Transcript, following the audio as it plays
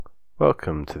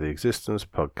Welcome to the Existence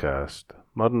Podcast,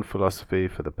 Modern Philosophy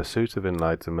for the Pursuit of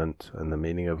Enlightenment and the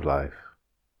Meaning of Life.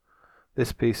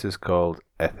 This piece is called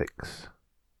Ethics.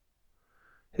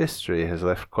 History has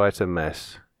left quite a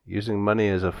mess. Using money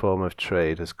as a form of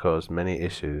trade has caused many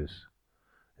issues.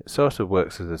 It sort of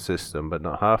works as a system, but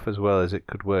not half as well as it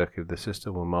could work if the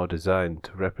system were more designed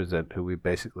to represent who we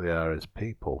basically are as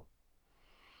people.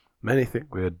 Many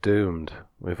think we are doomed.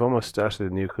 We've almost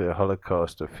started a nuclear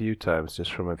holocaust a few times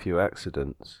just from a few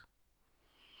accidents.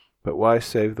 But why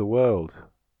save the world?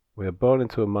 We are born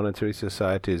into a monetary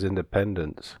society as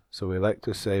independents, so we like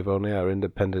to save only our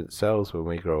independent selves when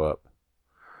we grow up.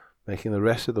 Making the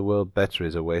rest of the world better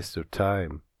is a waste of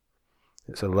time.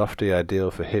 It's a lofty ideal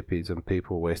for hippies and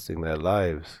people wasting their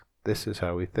lives. This is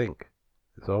how we think.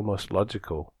 It's almost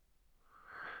logical.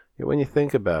 Yet when you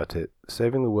think about it,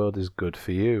 saving the world is good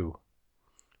for you.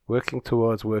 Working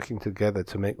towards working together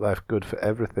to make life good for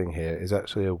everything here is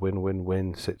actually a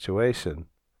win-win-win situation.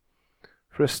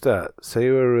 For a start, say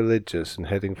you were religious and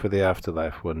heading for the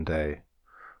afterlife one day.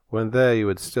 When there, you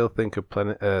would still think of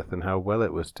planet Earth and how well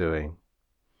it was doing.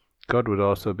 God would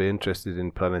also be interested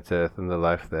in planet Earth and the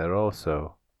life there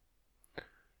also.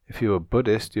 If you were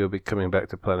Buddhist, you would be coming back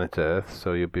to planet Earth,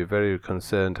 so you'd be very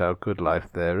concerned how good life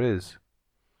there is.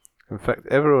 In fact,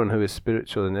 everyone who is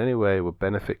spiritual in any way would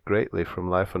benefit greatly from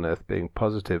life on Earth being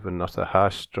positive and not a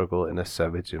harsh struggle in a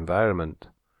savage environment.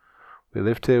 We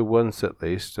lived here once at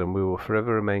least, and we will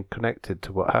forever remain connected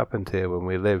to what happened here when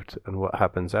we lived and what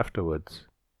happens afterwards.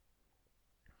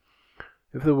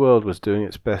 If the world was doing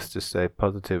its best to stay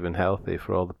positive and healthy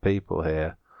for all the people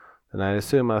here, then I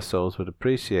assume our souls would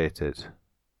appreciate it.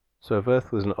 So if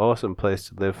Earth was an awesome place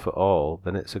to live for all,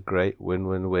 then it's a great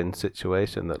win-win-win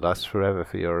situation that lasts forever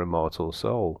for your immortal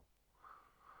soul.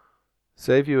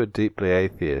 Say if you were deeply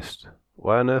atheist,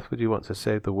 why on earth would you want to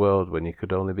save the world when you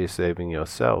could only be saving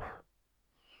yourself?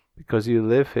 Because you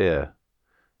live here.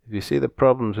 If you see the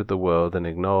problems with the world and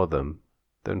ignore them,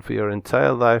 then for your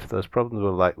entire life those problems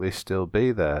will likely still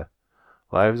be there.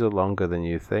 Lives are longer than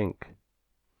you think.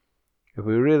 If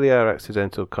we really are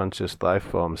accidental conscious life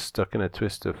forms stuck in a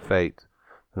twist of fate,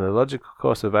 then the logical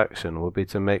course of action will be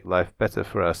to make life better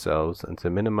for ourselves and to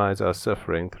minimize our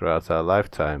suffering throughout our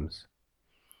lifetimes.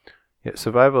 Yet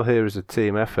survival here is a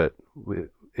team effort,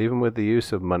 even with the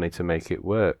use of money to make it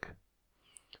work.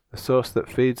 The source that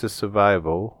feeds us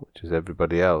survival, which is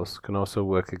everybody else, can also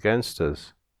work against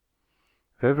us.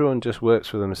 If everyone just works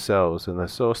for themselves, then the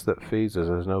source that feeds us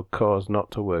has no cause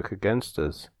not to work against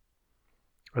us.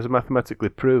 As mathematically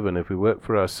proven, if we work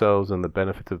for ourselves and the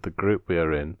benefit of the group we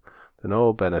are in, then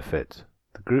all benefit.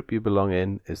 The group you belong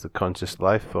in is the conscious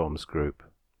life forms group.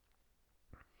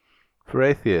 For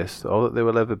atheists, all that they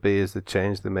will ever be is the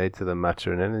change they made to the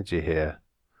matter and energy here,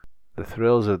 the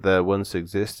thrills of their once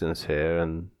existence here,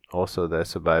 and also their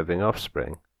surviving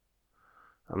offspring.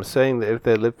 I'm saying that if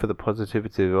they live for the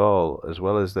positivity of all, as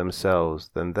well as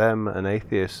themselves, then them and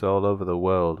atheists all over the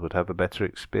world would have a better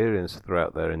experience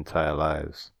throughout their entire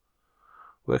lives.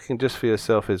 Working just for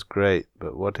yourself is great,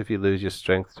 but what if you lose your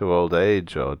strength to old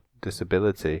age or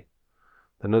disability?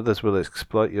 Then others will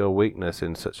exploit your weakness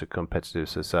in such a competitive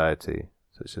society,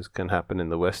 such as can happen in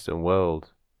the Western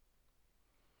world.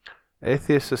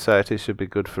 Atheist society should be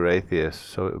good for atheists,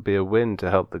 so it would be a win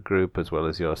to help the group as well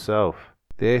as yourself.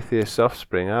 The atheist's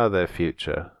offspring are their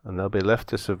future, and they'll be left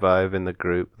to survive in the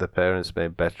group the parents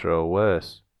made better or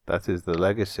worse. That is the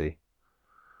legacy.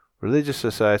 Religious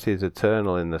society is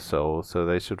eternal in the soul, so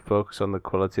they should focus on the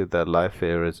quality of their life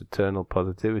here as eternal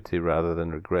positivity rather than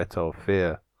regret or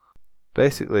fear.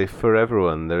 Basically, for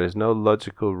everyone, there is no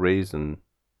logical reason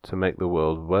to make the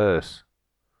world worse,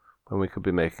 when we could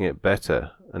be making it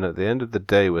better, and at the end of the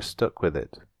day we're stuck with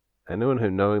it. Anyone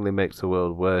who knowingly makes the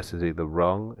world worse is either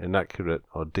wrong, inaccurate,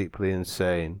 or deeply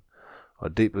insane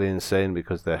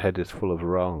because their head is full of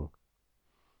wrong.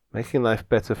 Making life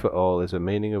better for all is a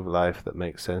meaning of life that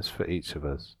makes sense for each of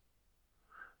us.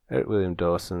 Eric William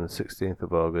Dawson, 16th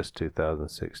of August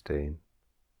 2016.